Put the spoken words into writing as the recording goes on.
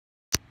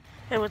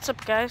Hey, what's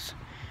up, guys?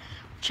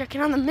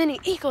 Checking on the mini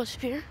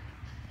ecosphere.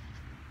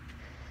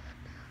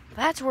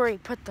 That's where he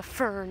put the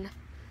fern.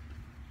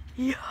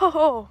 Yo!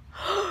 Oh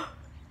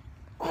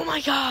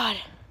my god!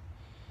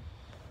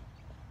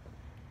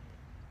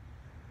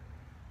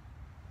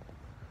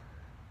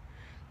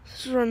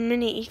 This is our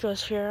mini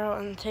ecosphere out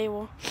on the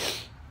table.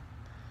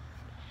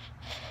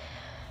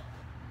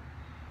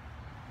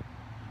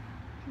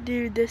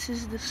 Dude, this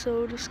is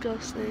so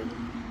disgusting.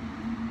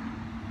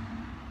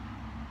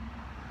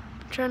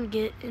 I'm trying to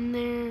get in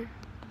there,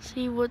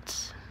 see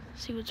what's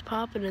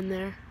popping in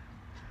there.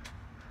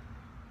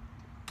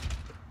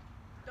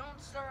 Don't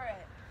stir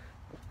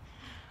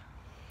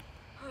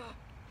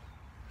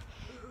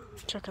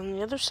it. Check on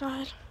the other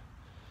side.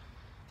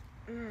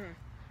 Mm.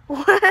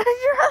 What?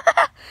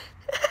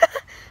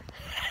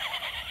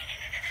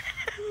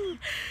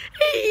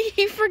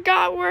 He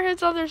forgot where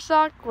his other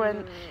sock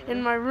went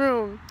in my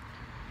room.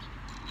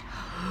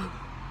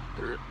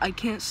 I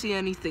can't see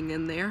anything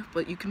in there,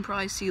 but you can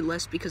probably see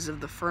less because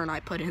of the fern I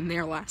put in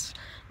there last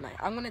night.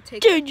 I'm gonna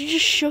take. Dude, you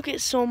just shook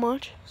it so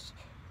much.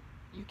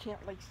 You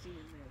can't like see in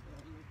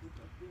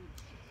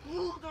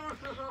there.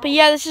 But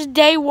yeah, this is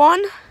day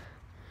one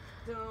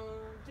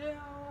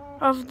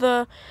of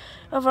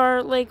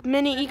our like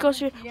mini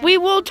ecosphere. Yeah. We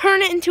will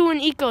turn it into an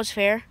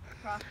ecosphere.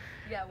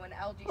 Yeah, when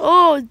algae.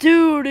 Oh,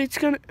 dude, it's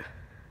gonna.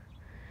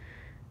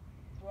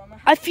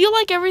 I feel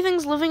like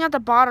everything's living at the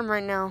bottom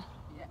right now.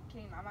 Yeah,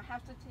 Kane, I'm gonna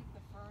have to take the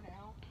fern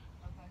out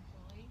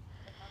eventually.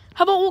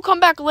 How about we'll come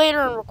back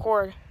later and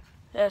record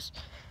this?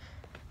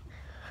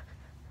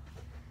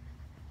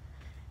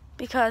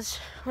 Because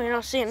we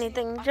don't see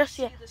anything just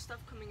yet. I can see the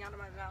stuff coming out of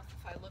my mouth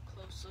if I look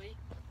closely.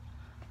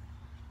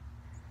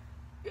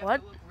 You What?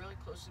 have to look really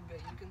closely, but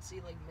you can see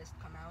like mist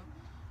come out.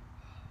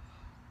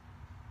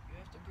 You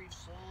have to breathe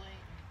slowly.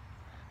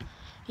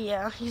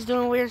 Yeah, he's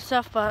doing weird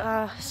stuff,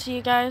 but see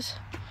you guys.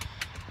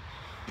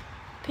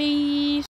 Peace.